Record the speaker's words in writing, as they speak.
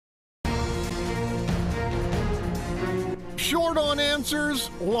Short on answers,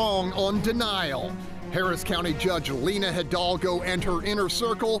 long on denial. Harris County Judge Lena Hidalgo and her inner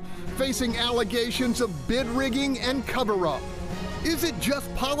circle facing allegations of bid rigging and cover-up. Is it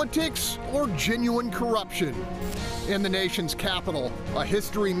just politics or genuine corruption? In the nation's capital, a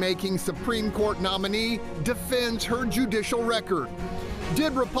history-making Supreme Court nominee defends her judicial record.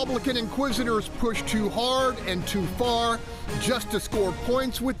 Did Republican inquisitors push too hard and too far just to score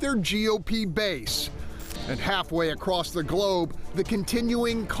points with their GOP base? And halfway across the globe, the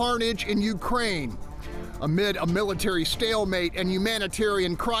continuing carnage in Ukraine. Amid a military stalemate and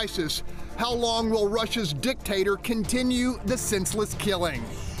humanitarian crisis, how long will Russia's dictator continue the senseless killing?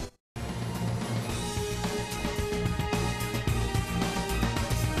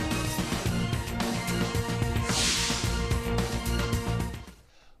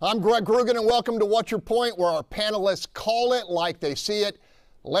 I'm Greg Groogan, and welcome to What's Your Point, where our panelists call it like they see it.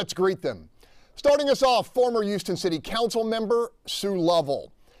 Let's greet them. Starting us off, former Houston City Council member Sue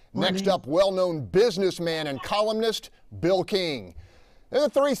Lovell. Next up, well-known businessman and columnist Bill King. In the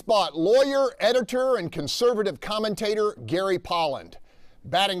 3 spot, lawyer, editor, and conservative commentator Gary Polland.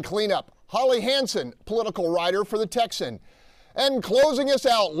 Batting cleanup, Holly Hansen, political writer for the Texan. And closing us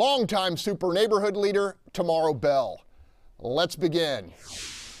out, longtime super neighborhood leader Tomaro Bell. Let's begin.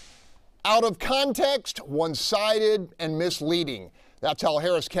 Out of context, one-sided, and misleading. That's how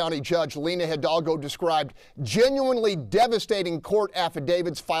Harris County Judge Lena Hidalgo described genuinely devastating court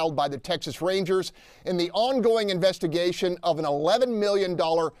affidavits filed by the Texas Rangers in the ongoing investigation of an $11 million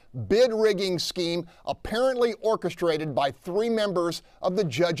bid rigging scheme apparently orchestrated by 3 members of the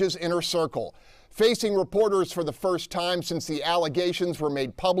judge's inner circle. Facing reporters for the first time since the allegations were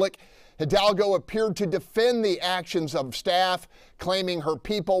made public, Hidalgo appeared to defend the actions of staff, claiming her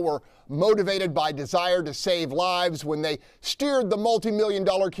people were motivated by desire to save lives when they steered the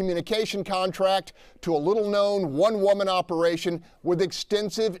multi-million-dollar communication contract to a little-known one-woman operation with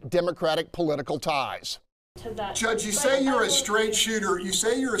extensive Democratic political ties. Judge, you say you're a straight shooter. You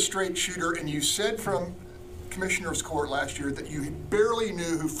say you're a straight shooter, and you said from Commissioner's Court last year that you barely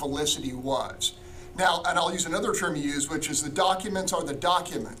knew who Felicity was. Now, and I'll use another term you use, which is the documents are the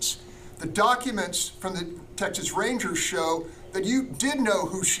documents. The documents from the Texas Rangers show that you did know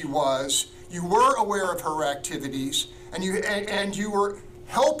who she was, you were aware of her activities, and you were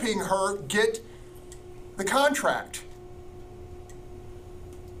helping her get the contract.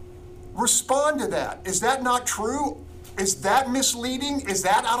 Respond to that. Is that not true? Is that misleading? Is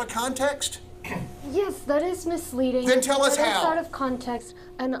that out of context? Yes, that is misleading. Then tell us how. That is out of context,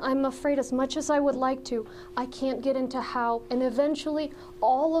 and I'm afraid as much as I would like to, I can't get into how, and eventually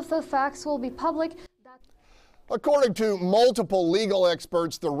all of the facts will be public. According to multiple legal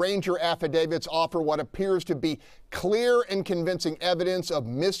experts, the Ranger affidavits offer what appears to be clear and convincing evidence of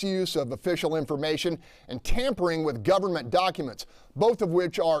misuse of official information and tampering with government documents, both of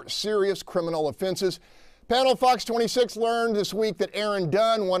which are serious criminal offenses. Panel Fox 26 learned this week that Aaron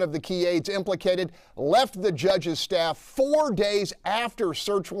Dunn, one of the key aides implicated, left the judge's staff 4 days after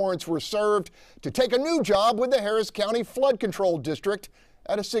search warrants were served to take a new job with the Harris County Flood Control District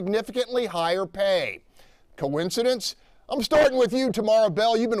at a significantly higher pay. Coincidence? I'm starting with you, Tomaro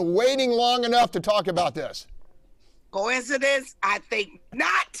Bell. You've been waiting long enough to talk about this. Coincidence? I think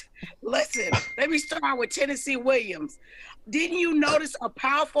not. Listen, let me start with Tennessee Williams. Didn't you notice a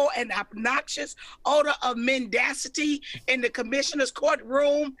powerful and obnoxious odor of mendacity in the commissioner's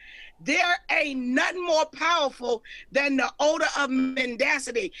courtroom? There ain't nothing more powerful than the odor of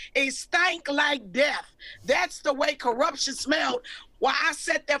mendacity. It stank like death. That's the way corruption smelled. While I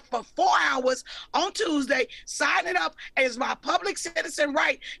sat there for 4 hours on Tuesday, signing up as my public citizen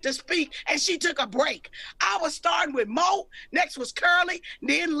right to speak, and she took a break. I was starting with Mo, next was Curly,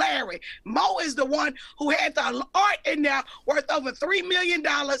 then Larry. Mo is the one who had the art in there worth over $3 million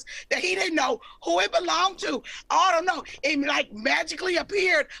that he didn't know who it belonged to. I don't know, it like magically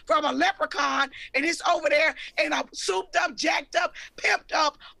appeared from a leprechaun, and it's over there in a souped up, jacked up, pimped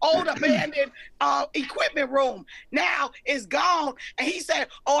up, old abandoned equipment room. Now it's gone. And he said,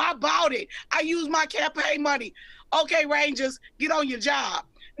 oh, I bought it. I used my campaign money. Okay, Rangers, get on your job.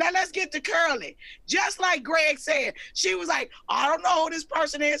 Now let's get to Curly. Just like Greg said, she was like, I don't know who this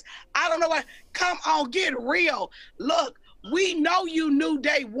person is. I don't know what. Come on, get real. Look, we know you knew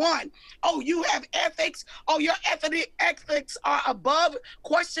day one. Oh, you have ethics. Oh, your ethics are above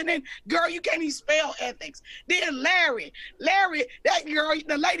questioning. Girl, you can't even spell ethics. Then Larry, that girl,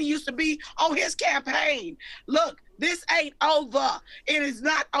 the lady used to be on his campaign. Look, This ain't over. It is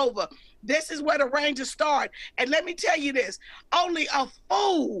not over. This is where the Rangers start. And let me tell you this, only a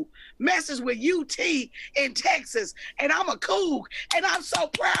fool messes with UT in Texas. And I'm a Coug, and I'm so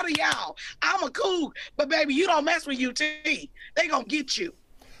proud of y'all. I'm a Coug, but baby, you don't mess with UT. They gonna get you.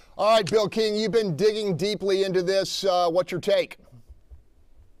 All right, Bill King, you've been digging deeply into this. What's your take?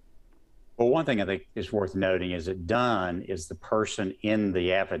 Well, one thing I think is worth noting is that Dunn is the person in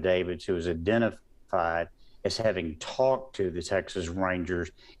the affidavits who is identified as having talked to the Texas Rangers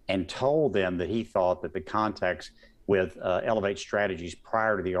and told them that he thought that the contacts with Elevate Strategies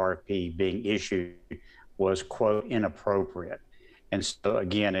prior to the RFP being issued was, quote, inappropriate. And so,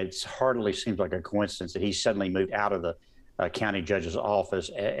 again, it hardly seems like a coincidence that he suddenly moved out of the county judge's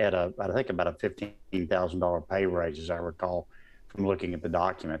office at I think about a $15,000 pay raise, as I recall from looking at the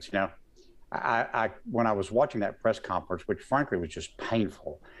documents. You know, when I was watching that press conference, which frankly was just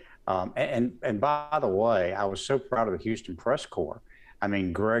painful, and by the way, I was so proud of the Houston Press Corps. I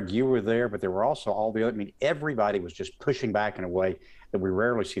mean, Greg, you were there, but there were also all the other, I mean, everybody was just pushing back in a way that we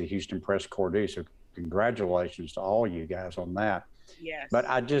rarely see the Houston Press Corps do. So congratulations to all you guys on that. Yes. But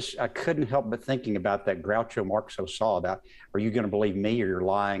I couldn't help but thinking about that Groucho Marx saw about, are you going to believe me or your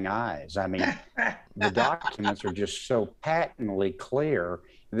lying eyes? I mean, the documents are just so patently clear.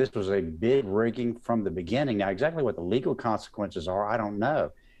 This was a big rigging from the beginning. Now, exactly what the legal consequences are, I don't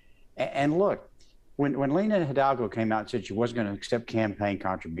know. And look, when Lena Hidalgo came out and said she wasn't going to accept campaign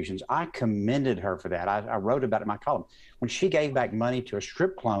contributions, I commended her for that. I wrote about it in my column. When she gave back money to a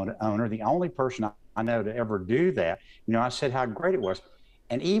strip club owner, the only person I know to ever do that, you know, I said how great it was.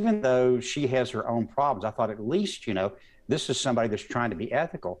 And even though she has her own problems, I thought at least, you know, this is somebody that's trying to be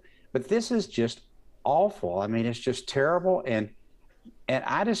ethical. But this is just awful. I mean, it's just terrible. And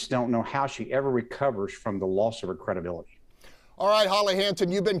I just don't know how she ever recovers from the loss of her credibility. All right, Holly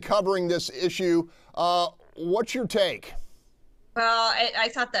Hansen, you've been covering this issue. What's your take? Well, I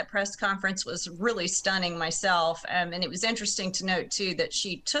thought that press conference was really stunning myself. And it was interesting to note, too, that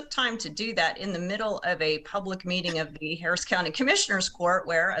she took time to do that in the middle of a public meeting of the Harris County Commissioners Court,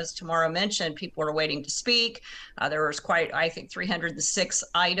 where, as Tomaro mentioned, people were waiting to speak. There was I think, 306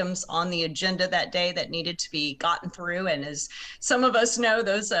 items on the agenda that day that needed to be gotten through. And as some of us know,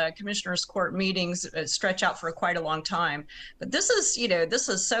 those Commissioners Court meetings stretch out for quite a long time. But this is, you know, this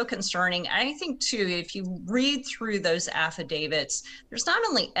is so concerning. I think, too, if you read through those affidavits, there's not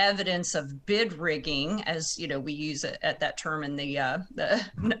only evidence of bid rigging, as you know, we use it at that term in the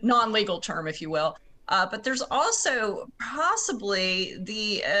non-legal term, if you will, but there's also possibly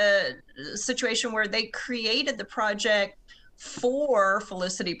the situation where they created the project for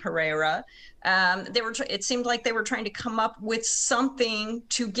Felicity Pereira. It seemed like they were trying to come up with something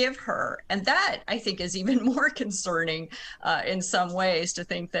to give her. And that, I think, is even more concerning in some ways, to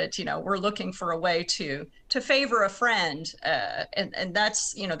think that, you know, we're looking for a way to favor a friend. And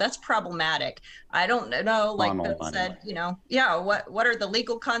that's, you know, that's problematic. I don't know, like Bill said, you know, yeah, what are the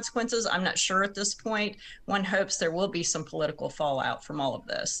legal consequences? I'm not sure at this point. One hopes there will be some political fallout from all of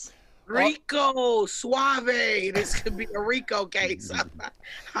this. Rico Suave. This could be a Rico case.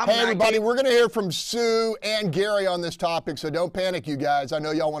 Hey, everybody, we're going to hear from Sue and Gary on this topic, so don't panic, you guys. I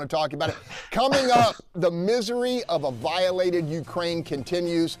know y'all want to talk about it. Coming up, the misery of a violated Ukraine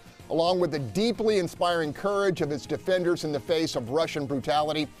continues, along with the deeply inspiring courage of its defenders in the face of Russian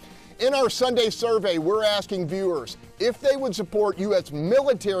brutality. In our Sunday survey, we're asking viewers if they would support U.S.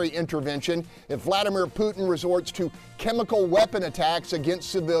 military intervention if Vladimir Putin resorts to chemical weapon attacks against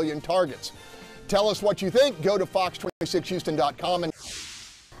civilian targets. Tell us what you think. Go to fox26houston.com.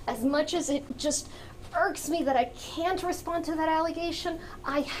 As much as it just irks me that I can't respond to that allegation,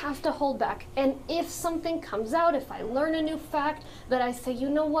 I have to hold back. And if something comes out, if I learn a new fact that I say,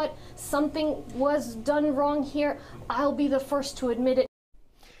 you know what, something was done wrong here, I'll be the first to admit it.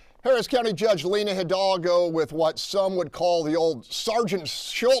 Harris County Judge Lena Hidalgo with what some would call the old Sergeant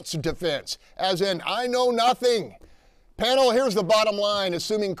Schultz defense, as in, I know nothing. Panel, here's the bottom line.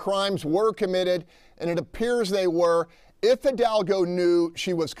 Assuming crimes were committed, and it appears they were, if Hidalgo knew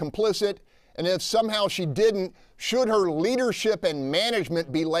she was complicit, and if somehow she didn't, should her leadership and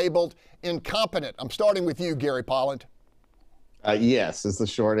management be labeled incompetent? I'm starting with you, Gary Polland. Yes, is the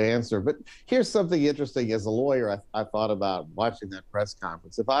short answer. But here's something interesting. As a lawyer, I thought about watching that press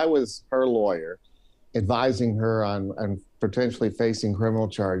conference. If I was her lawyer advising her on potentially facing criminal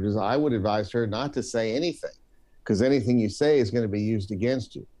charges, I would advise her not to say anything, because anything you say is going to be used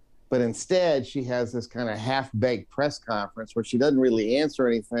against you. But instead, she has this kind of half-baked press conference where she doesn't really answer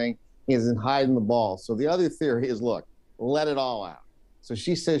anything, isn't hiding the ball. So the other theory is, look, let it all out. So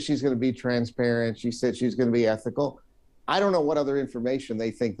she says she's going to be transparent. She said she's going to be ethical. I don't know what other information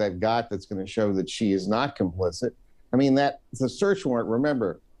they think they've got that's going to show that she is not complicit. I mean, the search warrant,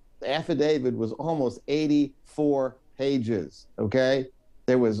 remember, the affidavit was almost 84 pages, okay?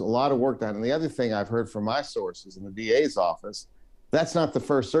 There was a lot of work done. And the other thing I've heard from my sources in the DA's office, that's not the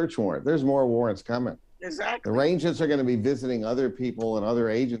first search warrant. There's more warrants coming. Exactly. The agents are going to be visiting other people and other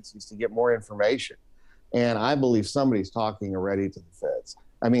agencies to get more information. And I believe somebody's talking already to the feds.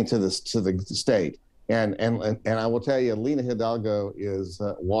 I mean, to the state. And I will tell you, Lina Hidalgo is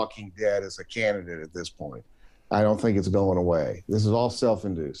walking dead as a candidate at this point. I don't think it's going away. This is all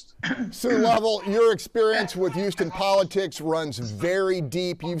self-induced. Sue Lovell, your experience with Houston politics runs very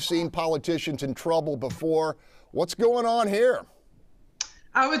deep. You've seen politicians in trouble before. What's going on here?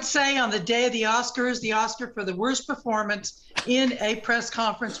 I would say on the day of the Oscars, the Oscar for the worst performance in a press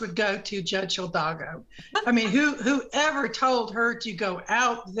conference would go to Judge Hidalgo. I mean, whoever told her to go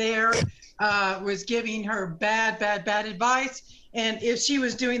out there was giving her bad advice. And if she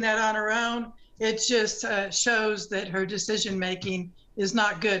was doing that on her own, it just shows that her decision-making is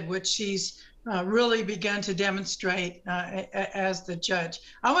not good, which she's really begun to demonstrate as the judge.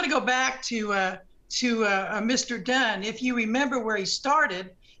 I want to go back to Mr. Dunn. If you remember where he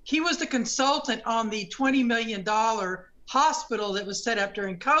started, he was the consultant on the $20 million hospital that was set up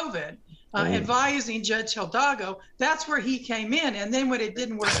during COVID, advising Judge Hidalgo. That's where he came in. And then when it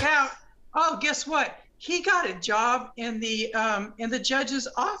didn't work out, oh, guess what? He got a job in the judge's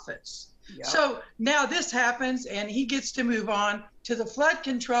office. Yep. So now this happens and he gets to move on to the flood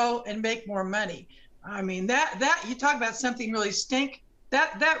control and make more money. I mean, that you talk about something really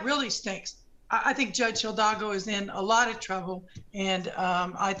that really stinks. I think Judge Hidalgo is in a lot of trouble, and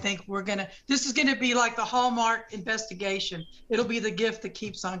I think this is gonna be like the Hallmark investigation. It'll be the gift that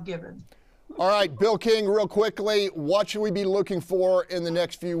keeps on giving. All right, Bill King, real quickly, what should we be looking for in the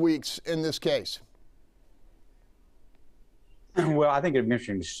next few weeks in this case? Well, I think it'd be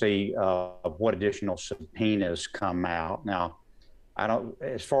interesting to see what additional subpoenas come out. Now,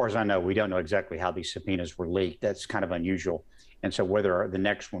 as far as I know, we don't know exactly how these subpoenas were leaked. That's kind of unusual. And so whether the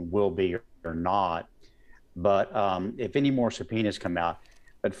next one will be or not, but if any more subpoenas come out,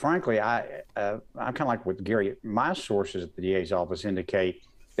 but frankly, I'm kind of like with Gary, my sources at the DA's office indicate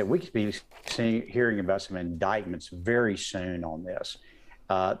that we could be hearing about some indictments very soon on this.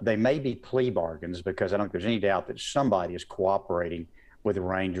 They may be plea bargains because I don't think there's any doubt that somebody is cooperating with the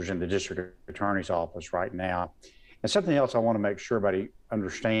Rangers in the district attorney's office right now. And something else I want to make sure everybody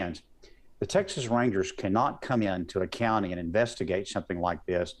understands, the Texas Rangers cannot come into a county and investigate something like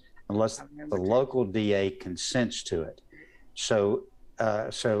this unless the local DA consents to it. So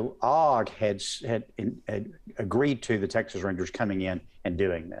Ogg had agreed to the Texas Rangers coming in and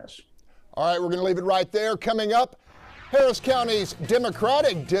doing this. All right, we're going to leave it right there. Coming up, Harris County's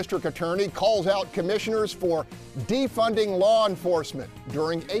Democratic District Attorney calls out commissioners for defunding law enforcement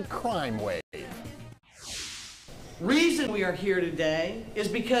during a crime wave. Reason we are here today is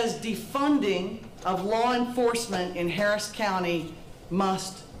because defunding of law enforcement in Harris County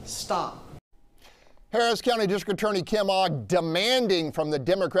must stop. Harris County District Attorney Kim Ogg demanding from the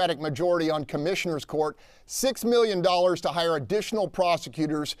Democratic majority on Commissioner's Court $6 million to hire additional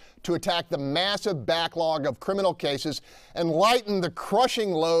prosecutors to attack the massive backlog of criminal cases and lighten the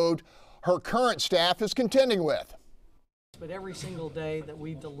crushing load her current staff is contending with. But every single day that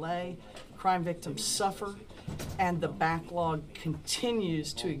we delay, crime victims suffer, and the backlog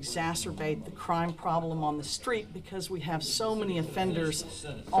continues to exacerbate the crime problem on the street because we have so many offenders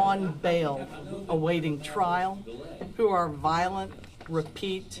on bail awaiting trial who are violent,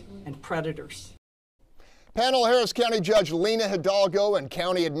 repeat, and predators. Panel Harris County Judge Lina Hidalgo and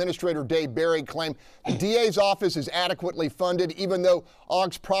County Administrator Dave Berry claim the DA's office is adequately funded, even though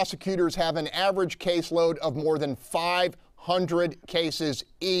Ogg's prosecutors have an average caseload of more than 500 cases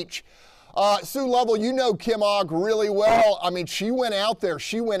each. Sue Lovell, you know Kim Ogg really well. I mean, she went out there.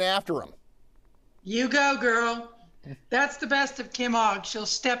 She went after him. You go, girl. That's the best of Kim Ogg. She'll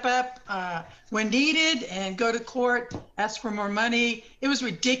step up when needed and go to court, ask for more money. It was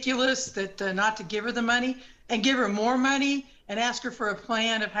ridiculous that not to give her the money and give her more money and ask her for a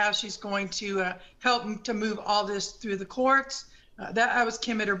plan of how she's going to help to move all this through the courts. That was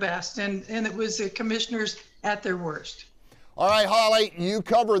Kim at her best, and it was the commissioners at their worst. All right, Holly, you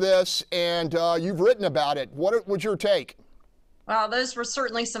cover this, and you've written about it. What was your take? Well, those were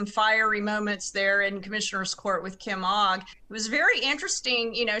certainly some fiery moments there in Commissioner's Court with Kim Ogg. It was very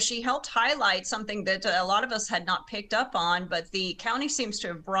interesting. You know, she helped highlight something that a lot of us had not picked up on, but the county seems to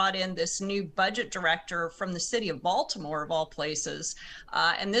have brought in this new budget director from the city of Baltimore, of all places.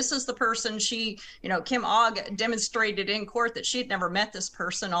 And this is the person Kim Ogg demonstrated in court that she had never met this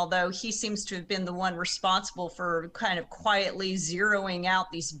person, although he seems to have been the one responsible for kind of quietly zeroing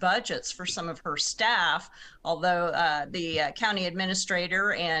out these budgets for some of her staff. Although the county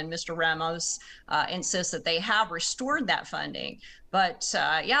administrator and Mr. Ramos insist that they have restored that funding. But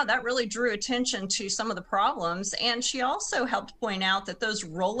yeah, that really drew attention to some of the problems. And she also helped point out that those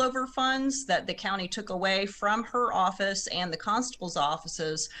rollover funds that the county took away from her office and the constable's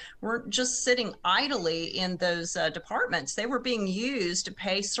offices weren't just sitting idly in those departments. They were being used to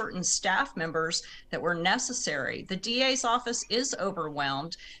pay certain staff members that were necessary. The DA's office is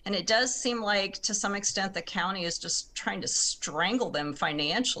overwhelmed, and it does seem like to some extent the county is just trying to strangle them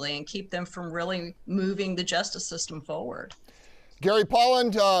financially and keep them from really moving the justice system forward. Gary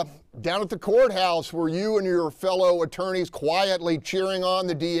Polland, down at the courthouse, were you and your fellow attorneys quietly cheering on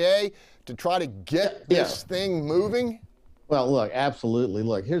the DA to try to get this thing moving? Well, look, absolutely.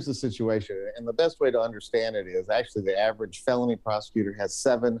 Look, here's the situation. And the best way to understand it is actually the average felony prosecutor has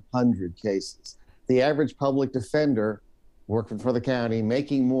 700 cases. The average public defender working for the county,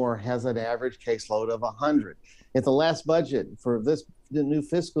 making more, has an average caseload of 100. At the last budget for the new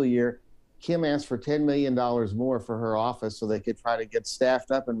fiscal year, Kim asked for $10 million more for her office so they could try to get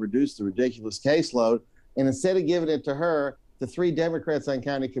staffed up and reduce the ridiculous caseload. And instead of giving it to her, the 3 Democrats on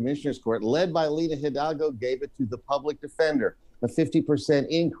County Commissioners Court, led by Lina Hidalgo, gave it to the public defender, a 50%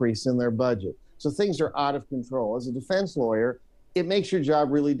 increase in their budget. So things are out of control. As a defense lawyer, it makes your job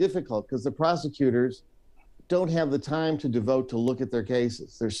really difficult because the prosecutors don't have the time to devote to look at their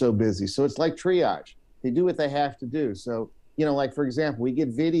cases. They're so busy. So it's like triage. They do what they have to do. So, you know, like, for example, we get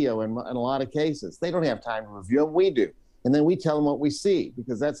video in a lot of cases. They don't have time to review them. We do. And then we tell them what we see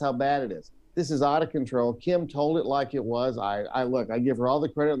because that's how bad it is. This is out of control. Kim told it like it was. I give her all the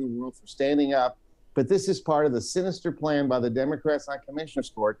credit in the world for standing up. But this is part of the sinister plan by the Democrats on Commissioners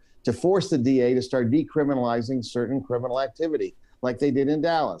Court to force the DA to start decriminalizing certain criminal activity, like they did in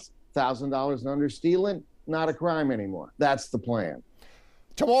Dallas. $1,000 and under stealing, not a crime anymore. That's the plan.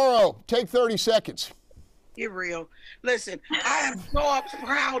 Tomorrow, take 30 seconds. Get real. Listen, I am so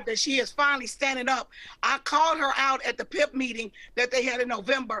proud that she is finally standing up. I called her out at the PIP meeting that they had in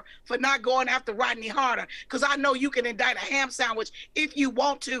November for not going after Rodney Harder, because I know you can indict a ham sandwich if you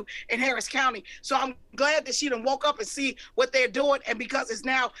want to in Harris County. So I'm glad that she done woke up and see what they're doing, and because it's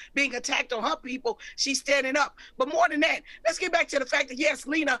now being attacked on her people, she's standing up. But more than that, let's get back to the fact that, yes,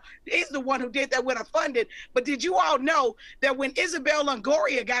 Lina is the one who did that with her funding, but did you all know that when Isabel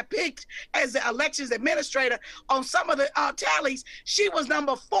Longoria got picked as the elections administrator on some of the tallies, she was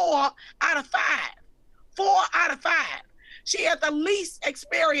number 4 out of 5. 4 out of 5. She had the least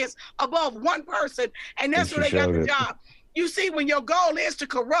experience above one person, and that's where they got the job. You see, when your goal is to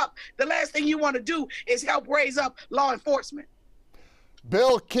corrupt, the last thing you want to do is help raise up law enforcement.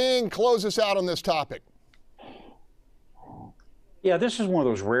 Bill King, close us out on this topic. Yeah, this is one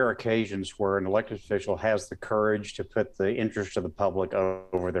of those rare occasions where an elected official has the courage to put the interest of the public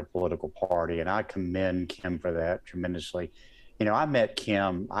over their political party, and I commend Kim for that tremendously. You know, I met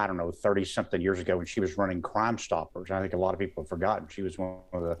Kim, 30-something years ago when she was running Crime Stoppers. I think a lot of people have forgotten. She was one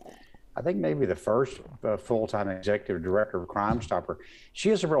of the, I think maybe the first full-time executive director of Crime Stopper. She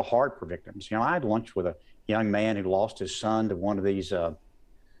has a real heart for victims. You know, I had lunch with a young man who lost his son to one of these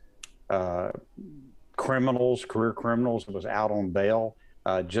career criminals that was out on bail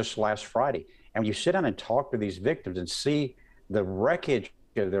just last Friday. And you sit down and talk to these victims and see the wreckage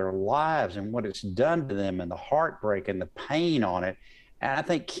of their lives and what it's done to them and the heartbreak and the pain on it. And I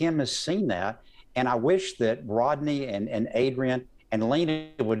think Kim has seen that. And I wish that Rodney and Adrian and Lena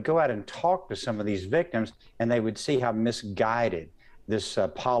would go out and talk to some of these victims, and they would see how misguided this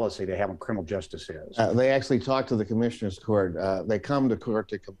policy they have on criminal justice is. They actually talk to the Commissioners Court. They come to court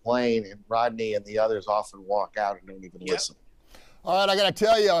to complain, and Rodney and the others often walk out and don't even listen. All right, I got to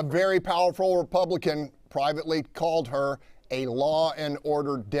tell you, a very powerful Republican privately called her a law and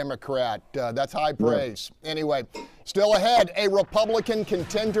order Democrat. That's high praise. Anyway, still ahead, a Republican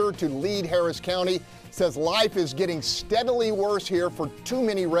contender to lead Harris County says life is getting steadily worse here for too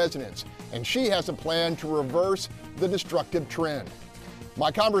many residents, and she has a plan to reverse the destructive trend. My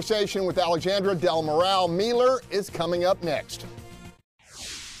conversation with Alexandra Del Moral Mealer is coming up next.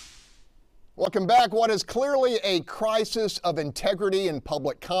 Welcome back. What is clearly a crisis of integrity and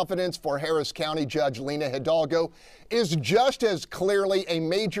public confidence for Harris County Judge Lina Hidalgo is just as clearly a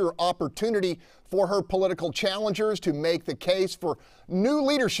major opportunity for her political challengers to make the case for new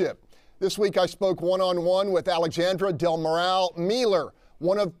leadership. This week I spoke one-on-one with Alexandra Miller,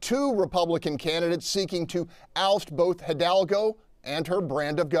 one of two Republican candidates seeking to oust both Hidalgo and her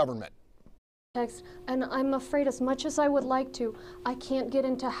brand of government. And I'm afraid, as much as I would like to, I can't get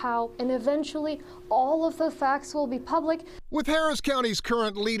into how, and eventually all of the facts will be public. With Harris County's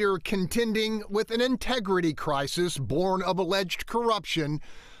current leader contending with an integrity crisis born of alleged corruption,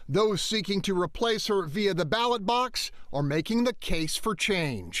 those seeking to replace her via the ballot box are making the case for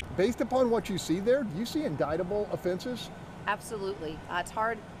change. Based upon what you see there, do you see indictable offenses? Absolutely. It's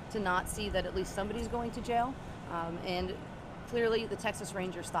hard to not see that at least somebody's going to jail, and clearly the Texas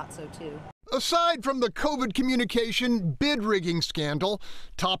Rangers thought so too. Aside from the COVID communication bid rigging scandal,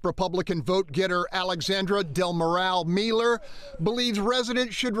 top Republican vote getter Alexandra Miller believes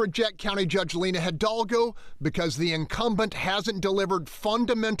residents should reject County Judge Lina Hidalgo because the incumbent hasn't delivered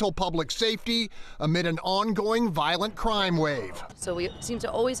fundamental public safety amid an ongoing violent crime wave. So we seem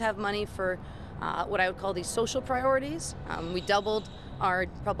to always have money for what I would call these social priorities. We doubled our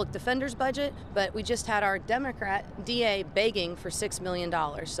public defender's budget, but we just had our Democrat DA begging for $6 million.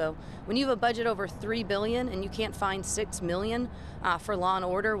 So when you have a budget over $3 billion and you can't find $6 million for law and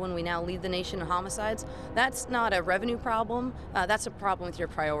order when we now lead the nation in homicides, that's not a revenue problem, that's a problem with your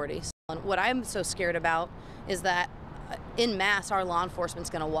priorities. And what I'm so scared about is that in mass, our law enforcement's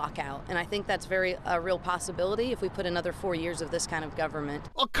going to walk out. And I think that's a real possibility if we put another 4 years of this kind of government.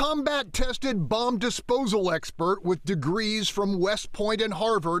 A combat-tested bomb disposal expert with degrees from West Point and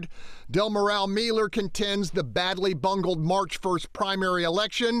Harvard, Miller contends the badly bungled March 1st primary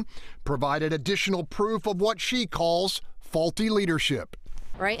election provided additional proof of what she calls faulty leadership.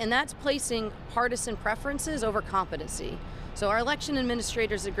 Right, and that's placing partisan preferences over competency. So our election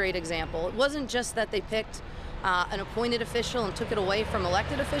administrator is a great example. It wasn't just that they picked an appointed official and took it away from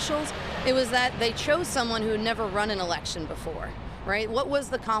elected officials. It was that they chose someone who had never run an election before, right? What was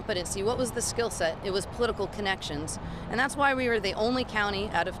the competency? What was the skill set? It was political connections. And that's why we were the only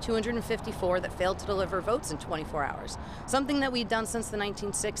county out of 254 that failed to deliver votes in 24 hours, something that we'd done since the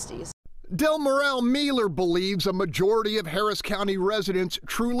 1960s. Miller believes a majority of Harris County residents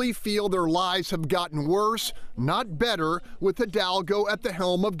truly feel their lives have gotten worse, not better, with Hidalgo at the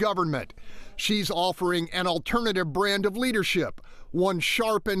helm of government. She's offering an alternative brand of leadership, one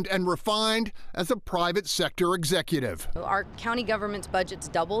sharpened and refined as a private sector executive. Our county government's budget's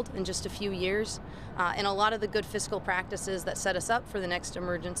doubled in just a few years, and a lot of the good fiscal practices that set us up for the next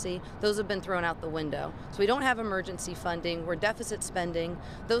emergency, those have been thrown out the window. So we don't have emergency funding, we're deficit spending.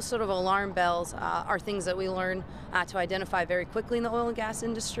 Those sort of alarm bells are things that we learn to identify very quickly in the oil and gas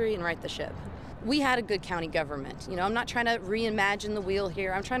industry and right the ship. We had a good county government. You know, I'm not trying to reimagine the wheel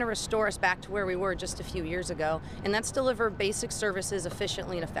here. I'm trying to restore us back to where we were just a few years ago, and that's deliver basic services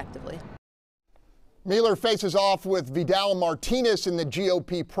efficiently and effectively. Miller faces off with Vidal Martinez in the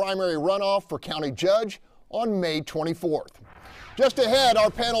GOP primary runoff for county judge on May 24th. Just ahead, our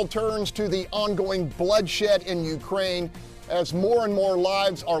panel turns to the ongoing bloodshed in Ukraine. As more and more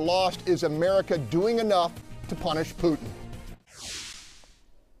lives are lost, is America doing enough to punish Putin?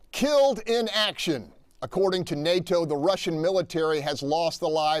 Killed in action. According to NATO, the Russian military has lost the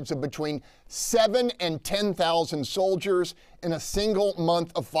lives of between 7,000 and 10,000 soldiers in a single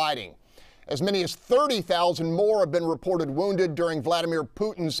month of fighting. As many as 30,000 more have been reported wounded during Vladimir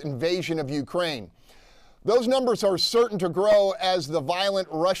Putin's invasion of Ukraine. Those numbers are certain to grow as the violent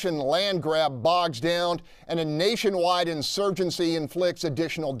Russian land grab bogs down and a nationwide insurgency inflicts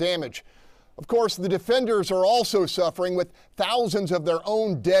additional damage. Of course, the defenders are also suffering with thousands of their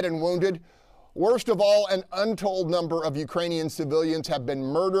own dead and wounded. Worst of all, an untold number of Ukrainian civilians have been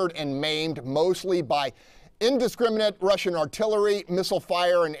murdered and maimed, mostly by indiscriminate Russian artillery, missile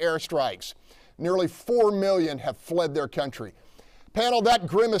fire, and airstrikes. Nearly 4 million have fled their country. Panel, that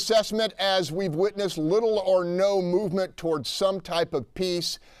grim assessment as we've witnessed little or no movement towards some type of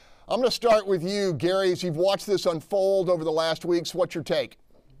peace. I'm going to start with you, Gary, as you've watched this unfold over the last weeks. What's your take?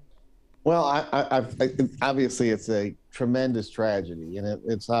 Well, obviously it's a tremendous tragedy, and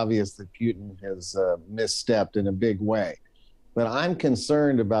it's obvious that Putin has misstepped in a big way. But I'm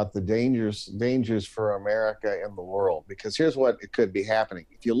concerned about the dangers for America and the world, because here's what it could be happening.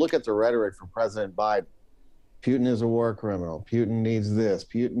 If you look at the rhetoric from President Biden, Putin is a war criminal, Putin needs this,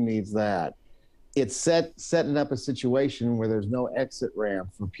 Putin needs that. It's setting up a situation where there's no exit ramp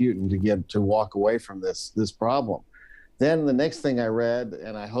for Putin to walk away from this problem. Then the next thing I read,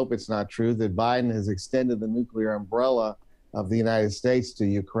 and I hope it's not true, that Biden has extended the nuclear umbrella of the United States to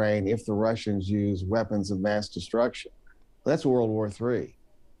Ukraine if the Russians use weapons of mass destruction. That's World War III.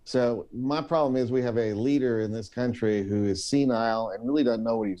 So my problem is we have a leader in this country who is senile and really doesn't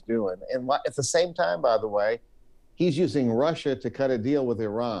know what he's doing. And at the same time, by the way, he's using Russia to cut a deal with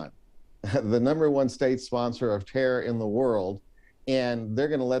Iran. the #1 state sponsor of terror in the world, and they're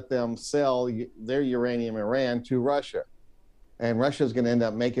going to let them sell their uranium Iran to Russia. And Russia's going to end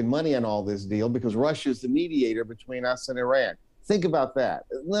up making money on all this deal because Russia's the mediator between us and Iran. Think about that.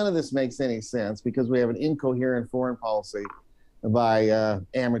 None of this makes any sense because we have an incoherent foreign policy by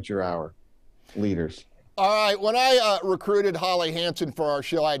amateur hour leaders. All right, when I recruited Holly Hansen for our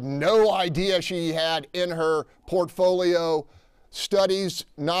show, I had no idea she had in her portfolio studies,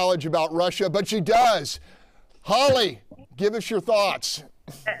 knowledge about Russia, but she does. Holly, give us your thoughts.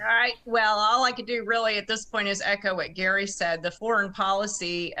 All right. Well, all I could do really at this point is echo what Gary said. The foreign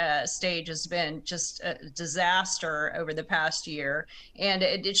policy stage has been just a disaster over the past year. And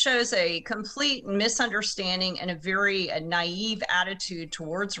it shows a complete misunderstanding and a very naive attitude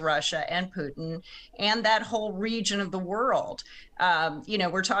towards Russia and Putin and that whole region of the world. You know,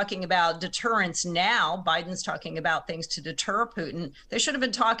 we're talking about deterrence now. Biden's talking about things to deter Putin. They should have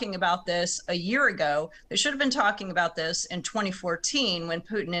been talking about this a year ago. They should have been talking about this in 2014 when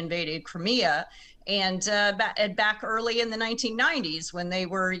Putin invaded Crimea, and back early in the 1990s when they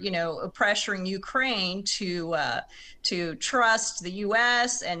were, you know, pressuring Ukraine to trust the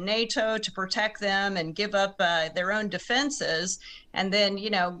U.S. and NATO to protect them and give up their own defenses, and then,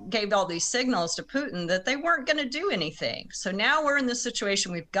 you know, gave all these signals to Putin that they weren't going to do anything. So now we're in this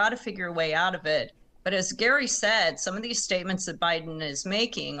situation. We've got to figure a way out of it. But as Gary said, some of these statements that Biden is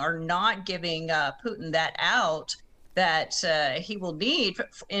making are not giving Putin that out that he will need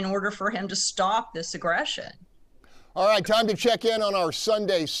in order for him to stop this aggression. All right, time to check in on our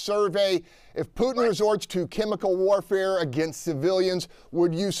Sunday survey. If Putin resorts to chemical warfare against civilians,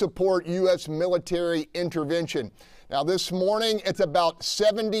 would you support U.S. military intervention? Now, this morning, it's about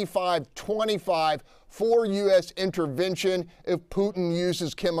 75-25 for U.S. intervention if Putin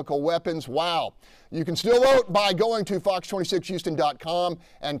uses chemical weapons. Wow. You can still vote by going to fox26houston.com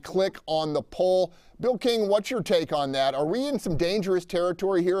and click on the poll. Bill King, what's your take on that? Are we in some dangerous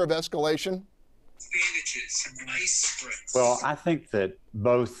territory here of escalation? Well, I think that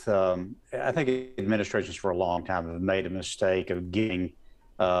both, I think administrations for a long time have made a mistake of giving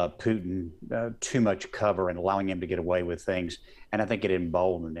Putin too much cover and allowing him to get away with things. And I think it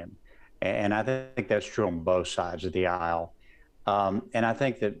emboldened him. And I think that's true on both sides of the aisle. And I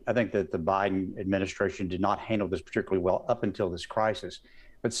think that the Biden administration did not handle this particularly well up until this crisis.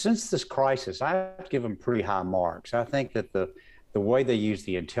 But since this crisis, I have to give them pretty high marks. I think that the way they used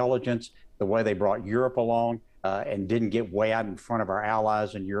the intelligence, the way they brought Europe along and didn't get way out in front of our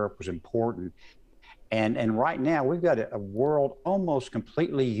allies in Europe was important. And right now, we've got a world almost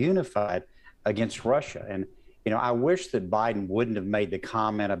completely unified against Russia. And, you know, I wish that Biden wouldn't have made the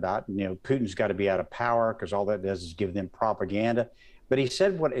comment about, you know, Putin's got to be out of power because all that does is give them propaganda. But he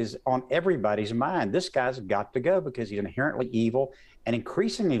said what is on everybody's mind. This guy's got to go because he's inherently evil and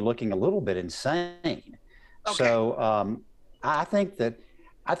increasingly looking a little bit insane. Okay. So I think that,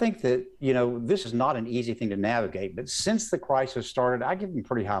 you know, this is not an easy thing to navigate. But since the crisis started, I give him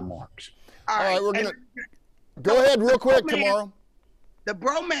pretty high marks. All right, we're going to go ahead real quick, Tomaro. The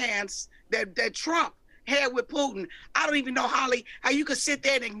bromance that Trump had with Putin, I don't even know, Holly, how you could sit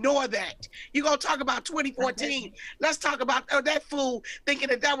there and ignore that. You're going to talk about 2014. Let's talk about that fool thinking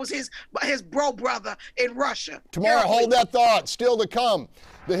that was his bro brother in Russia. Tomorrow, hold that thought. Still to come,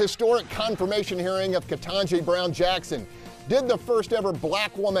 the historic confirmation hearing of Ketanji Brown Jackson. Did the first ever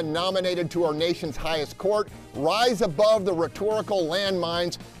black woman nominated to our nation's highest court rise above the rhetorical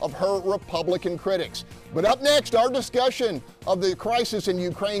landmines of her Republican critics? But up next, our discussion of the crisis in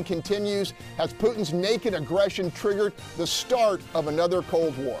Ukraine continues. Has Putin's naked aggression triggered the start of another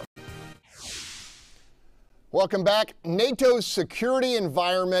Cold War? Welcome back. NATO's security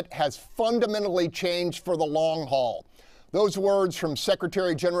environment has fundamentally changed for the long haul. Those words from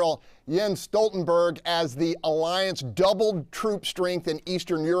Secretary General Jens Stoltenberg as the alliance doubled troop strength in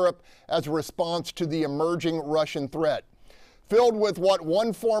Eastern Europe as a response to the emerging Russian threat. Filled with what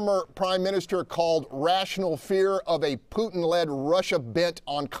one former prime minister called rational fear of a Putin-led Russia bent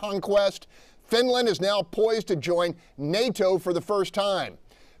on conquest, Finland is now poised to join NATO for the first time.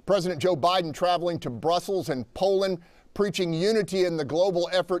 President Joe Biden traveling to Brussels and Poland, preaching unity in the global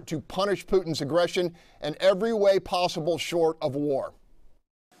effort to punish Putin's aggression in every way possible short of war.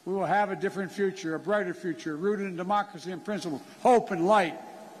 We will have a different future, a brighter future, rooted in democracy and principles, hope and light,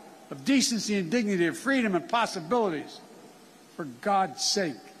 of decency and dignity, of freedom and possibilities. For God's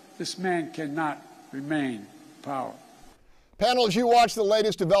sake, this man cannot remain in power. Panel, as you watch the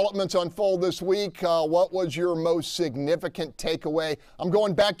latest developments unfold this week, what was your most significant takeaway? I'm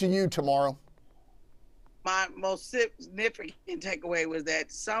going back to you, Tomaro. My most significant takeaway was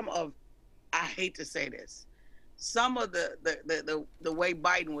that I hate to say this, some of the way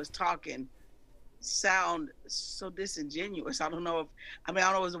Biden was talking sound so disingenuous. I don't know if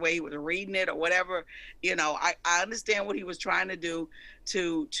it was the way he was reading it or whatever. I understand what he was trying to do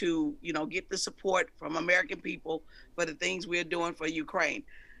to get the support from American people for the things we're doing for Ukraine.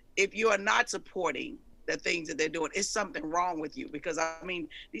 If you are not supporting the things that they're doing, it's something wrong with you, because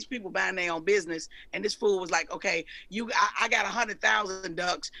these people buying their own business, and this fool was like, okay, I got 100,000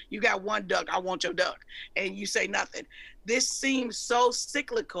 ducks, you got one duck, I want your duck, and you say nothing. This seems so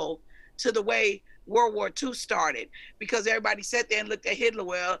cyclical to the way World War II started, because everybody sat there and looked at Hitler.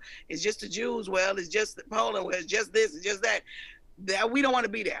 Well, it's just the Jews. Well, it's just the Poland. Well, it's just this. It's just that. We don't want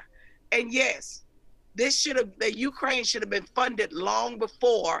to be there. And yes, the Ukraine should have been funded long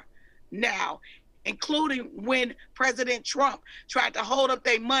before now, including when President Trump tried to hold up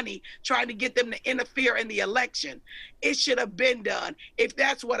their money, trying to get them to interfere in the election. It should have been done if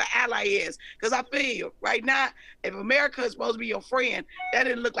that's what an ally is. Because I feel right now, if America is supposed to be your friend, that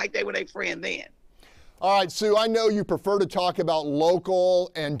didn't look like they were their friend then. All right, Sue, I know you prefer to talk about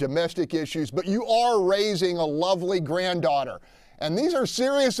local and domestic issues, but you are raising a lovely granddaughter. And these are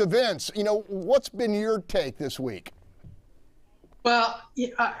serious events. What's been your take this week? Well,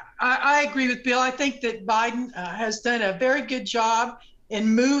 I agree with Bill. I think that Biden has done a very good job in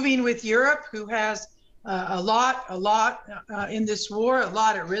moving with Europe, who has a lot in this war, a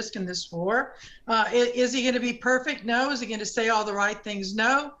lot at risk in this war. Is he going to be perfect? No. Is he going to say all the right things?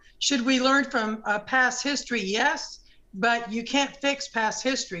 No. Should we learn from past history? Yes. But you can't fix past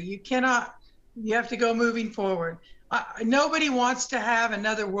history. You have to go moving forward. Nobody wants to have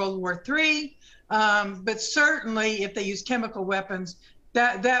another World War III. But certainly if they use chemical weapons,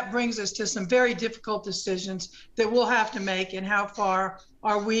 that brings us to some very difficult decisions that we'll have to make, and how far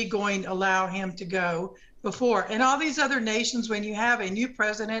are we going to allow him to go before. And all these other nations, when you have a new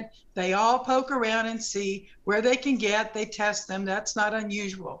president, they all poke around and see where they can get, they test them. That's not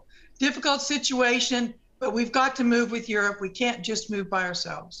unusual. Difficult situation, but we've got to move with Europe. We can't just move by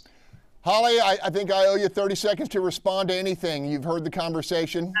ourselves. Holly, I think I owe you 30 seconds to respond to anything. You've heard the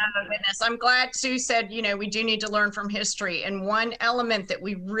conversation. Oh, goodness. I'm glad Sue said, we do need to learn from history. And one element that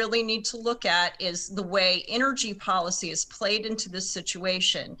we really need to look at is the way energy policy is played into this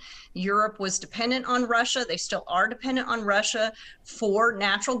situation. Europe was dependent on Russia. They still are dependent on Russia for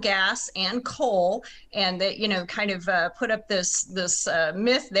natural gas and coal. And they, put up this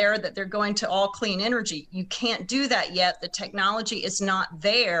myth there that they're going to all clean energy. You can't do that yet. The technology is not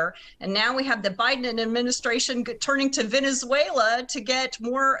there. And now we have the Biden administration turning to Venezuela to get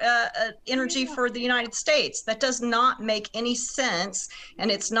more energy for the United States. That does not make any sense.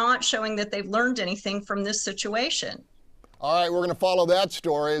 And it's not showing that they've learned anything from this situation. All right, we're going to follow that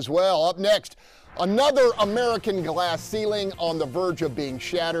story as well. Up next, another American glass ceiling on the verge of being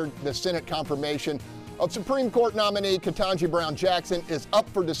shattered. The Senate confirmation of Supreme Court nominee Ketanji Brown Jackson is up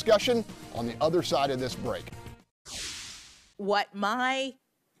for discussion on the other side of this break. What my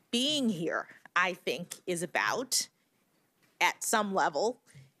being here, I think, is about, at some level,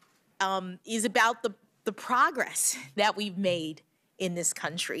 is about the progress that we've made in this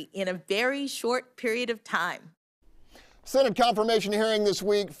country in a very short period of time. Senate confirmation hearing this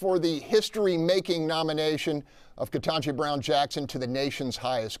week for the history-making nomination of Ketanji Brown Jackson to the nation's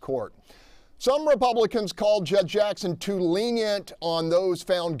highest court. Some Republicans called Judge Jackson too lenient on those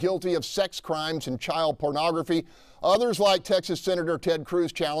found guilty of sex crimes and child pornography. Others, like Texas Senator Ted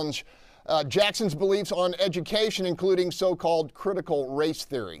Cruz, challenge Jackson's beliefs on education, including so-called critical race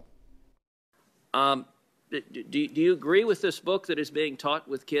theory. Do you agree with this book that is being taught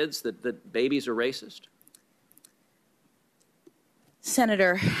with kids that babies are racist?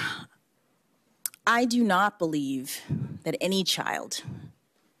 Senator, I do not believe that any child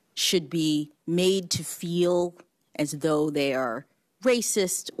should be made to feel as though they are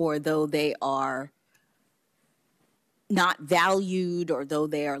racist, or though they are not valued, or though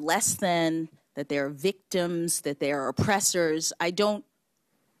they are less than, that they are victims, that they are oppressors. I don't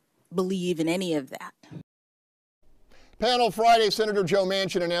believe in any of that. Panel Friday, Senator Joe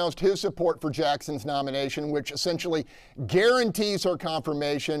Manchin announced his support for Jackson's nomination, which essentially guarantees her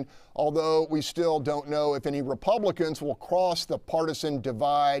confirmation, although we still don't know if any Republicans will cross the partisan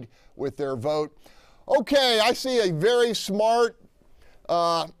divide with their vote. Okay, I see a very smart,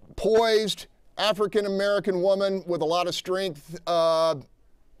 poised African-American woman with a lot of strength.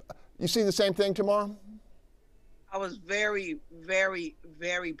 You see the same thing, Tomaro? I was very, very,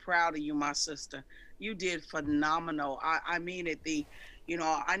 very proud of you, my sister. You did phenomenal. I mean it.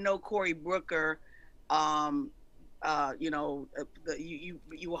 I know Cory Booker you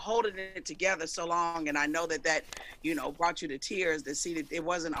were holding it together so long, and I know that brought you to tears to see that it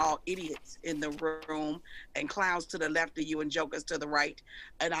wasn't all idiots in the room and clowns to the left of you and jokers to the right.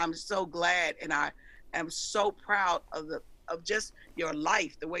 And I'm so glad, and I am so proud of just your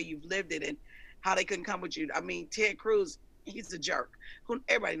life, the way you've lived it, and how they couldn't come with you. I mean, Ted Cruz, he's a jerk.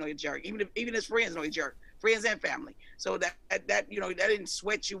 Everybody know he's a jerk. Even his friends know he's a jerk, friends and family. So that didn't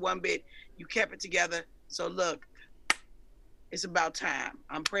sweat you one bit. You kept it together. So look, it's about time.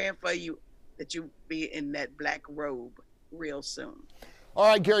 I'm praying for you that you be in that black robe real soon. All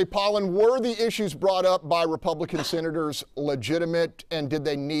right, Gary Polland, were the issues brought up by Republican senators legitimate, and did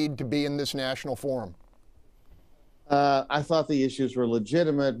they need to be in this national forum? I thought the issues were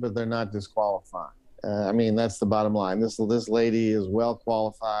legitimate, but they're not disqualifying. I mean, that's the bottom line. This lady is well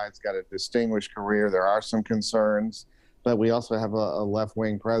qualified. She's got a distinguished career. There are some concerns, but we also have a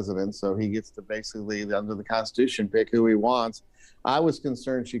left-wing president, so he gets to basically, under the Constitution, pick who he wants. I was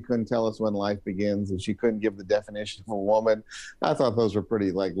concerned she couldn't tell us when life begins, and she couldn't give the definition of a woman. I thought those were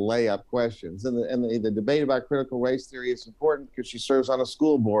pretty layup questions. And the debate about critical race theory is important because she serves on a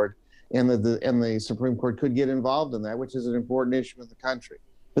school board, and the Supreme Court could get involved in that, which is an important issue in the country.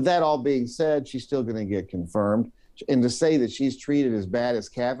 But that all being said, she's still going to get confirmed. And to say that she's treated as bad as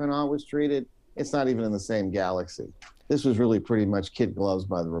Kavanaugh was treated, it's not even in the same galaxy. This was really pretty much kid gloves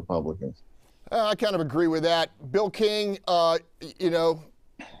by the Republicans. I kind of agree with that. Bill King,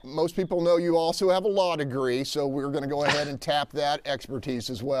 most people know you also have a law degree, so we're going to go ahead and tap that expertise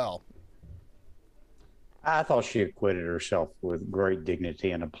as well. I thought she acquitted herself with great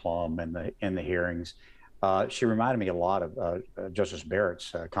dignity and aplomb in the hearings. She reminded me a lot of Justice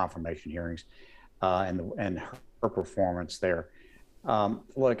Barrett's confirmation hearings and her performance there.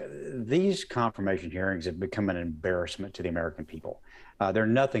 Look, these confirmation hearings have become an embarrassment to the American people. They're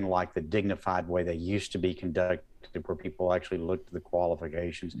nothing like the dignified way they used to be conducted, where people actually looked at the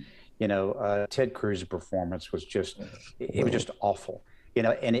qualifications. Ted Cruz's performance was just awful.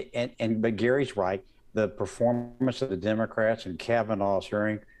 But Gary's right. The performance of the Democrats in Kavanaugh's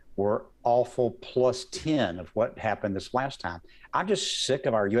hearing were awful, plus 10 of what happened this last time. I'm just sick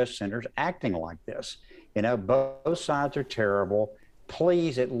of our U.S. senators acting like this. Both sides are terrible.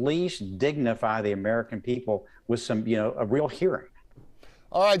 Please at least dignify the American people with some, a real hearing.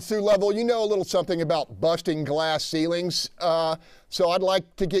 All right, Sue Lovell, you know a little something about busting glass ceilings, so I'd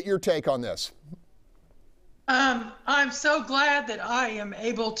like to get your take on this. I'm so glad that I am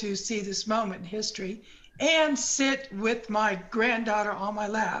able to see this moment in history and sit with my granddaughter on my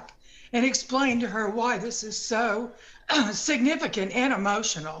lap and explain to her why this is so significant and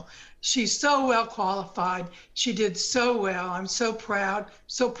emotional. She's so well qualified. She did so well. I'm so proud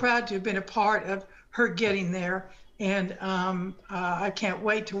to have been a part of her getting there. And I can't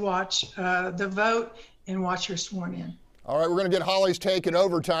wait to watch the vote and watch her sworn in. All right, we're going to get Holly's take in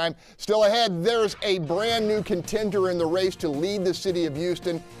overtime. Still ahead, there's a brand new contender in the race to lead the city of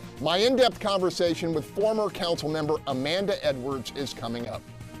Houston. My in-depth conversation with former council member Amanda Edwards is coming up.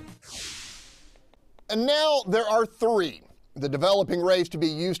 And now there are three. The developing race to be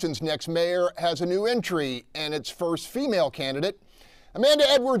Houston's next mayor has a new entry and its first female candidate. Amanda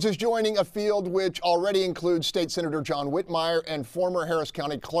Edwards is joining a field which already includes State Senator John Whitmire and former Harris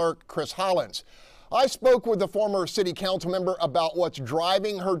County Clerk Chris Hollins. I spoke with the former city council member about what's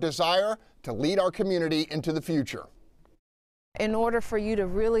driving her desire to lead our community into the future. In order for you to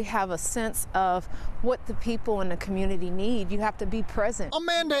really have a sense of what the people in the community need, you have to be present.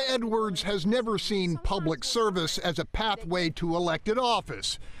 Amanda Edwards has never seen public service as a pathway to elected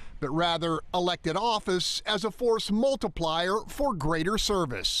office, but rather elected office as a force multiplier for greater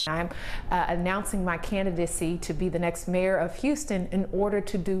service. I'm announcing my candidacy to be the next mayor of Houston in order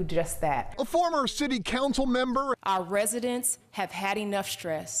to do just that. A former city council member, our residents have had enough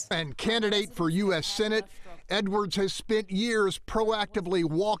stress. And candidate for U.S. Senate, Edwards has spent years proactively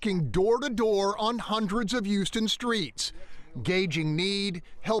walking door to door on hundreds of Houston streets, gauging need,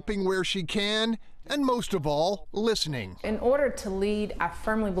 helping where she can, and most of all, listening. In order to lead, I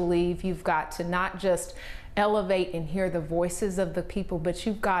firmly believe you've got to not just elevate and hear the voices of the people, but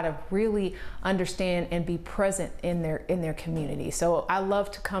you've got to really understand and be present in their community. So I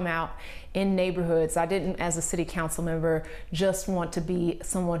love to come out in neighborhoods. I didn't, as a city council member, just want to be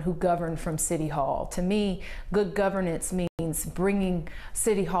someone who governed from City Hall. To me, good governance means bringing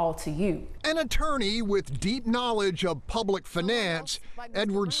City Hall to you. An attorney with deep knowledge of public finance,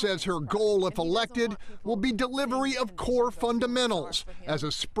 Edwards says her goal, if elected, will be delivery of core fundamentals as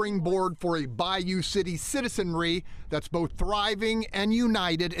a springboard for a Bayou City citizenry that's both thriving and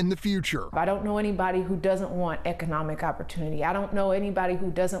united in the future. I don't know anybody who doesn't want economic opportunity. I don't know anybody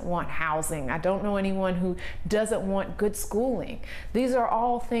who doesn't want housing. I don't know anyone who doesn't want good schooling. These are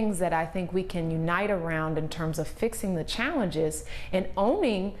all things that I think we can unite around in terms of fixing the challenges and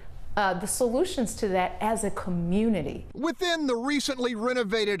owning the solutions to that as a community. Within the recently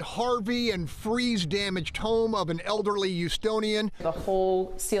renovated Harvey and freeze-damaged home of an elderly Houstonian, the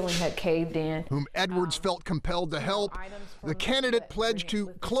whole ceiling had caved in, whom Edwards felt compelled to help, the candidate pledged to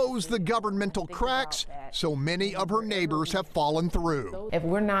close the governmental cracks so many of her neighbors have fallen through. If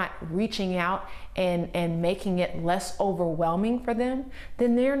we're not reaching out and making it less overwhelming for them,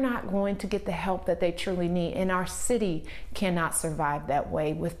 then they're not going to get the help that they truly need. And our city cannot survive that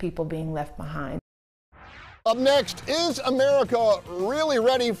way with people being left behind. Up next, is America really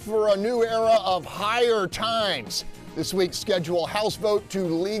ready for a new era of higher times? This week's scheduled House vote to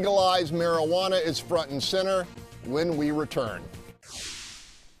legalize marijuana is front and center when we return.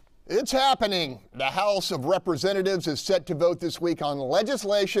 It's happening. The House of Representatives is set to vote this week on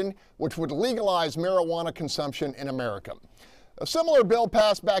legislation which would legalize marijuana consumption in America. A similar bill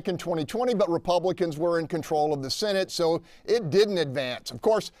passed back in 2020, but Republicans were in control of the Senate, so it didn't advance. Of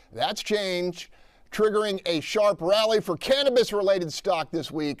course, that's changed, triggering a sharp rally for cannabis-related stock this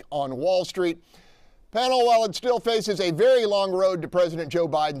week on Wall Street. Panel, while it still faces a very long road to President Joe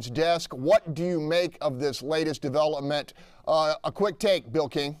Biden's desk, what do you make of this latest development? A quick take, Bill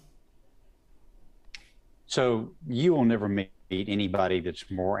King. So you will never meet anybody that's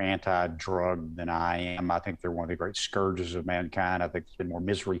more anti-drug than I am. I think they're one of the great scourges of mankind. I think there's been more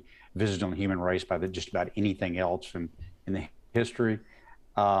misery visited on the human race by just about anything else in the history.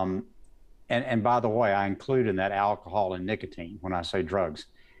 And by the way, I include in that alcohol and nicotine when I say drugs.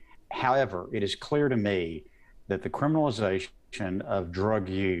 However, it is clear to me that the criminalization of drug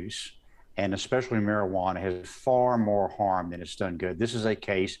use, and especially marijuana, has far more harm than it's done good. This is a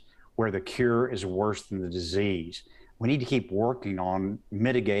case where the cure is worse than the disease. We need to keep working on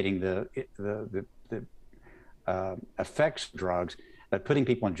mitigating the effects of drugs, but putting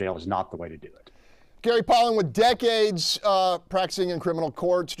people in jail is not the way to do it. Gary Polland, with decades practicing in criminal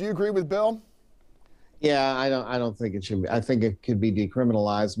courts, do you agree with Bill? Yeah, I don't think it should be. I think it could be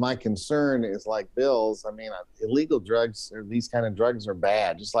decriminalized. My concern is like Bill's. I mean, illegal drugs or these kind of drugs are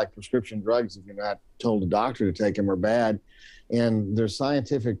bad, just like prescription drugs. If you're not told a doctor to take them, are bad. And there's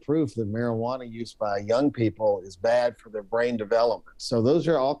scientific proof that marijuana use by young people is bad for their brain development. So those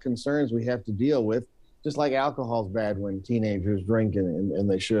are all concerns we have to deal with, just like alcohol is bad when teenagers drink and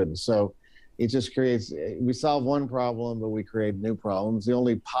they shouldn't. So it just creates, we solve one problem, but we create new problems. The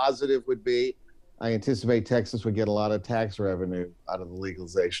only positive would be, I anticipate Texas would get a lot of tax revenue out of the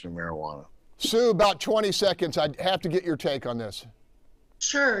legalization of marijuana. Sue, about 20 seconds. I'd have to get your take on this.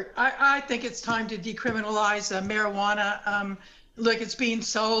 Sure. I think it's time to decriminalize marijuana. Look, it's being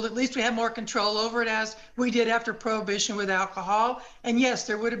sold. At least we have more control over it, as we did after Prohibition with alcohol. And yes,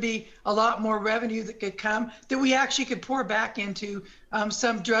 there would be a lot more revenue that could come that we actually could pour back into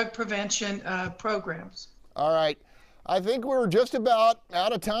some drug prevention programs. All right. I think we're just about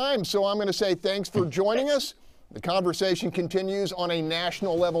out of time, so I'm going to say thanks for joining us. The conversation continues on a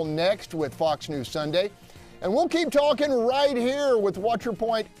national level next with Fox News Sunday. And we'll keep talking right here with Watch Your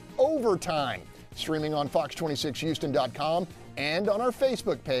Point Overtime, streaming on fox26houston.com and on our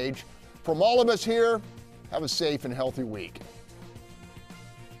Facebook page. From all of us here, have a safe and healthy week.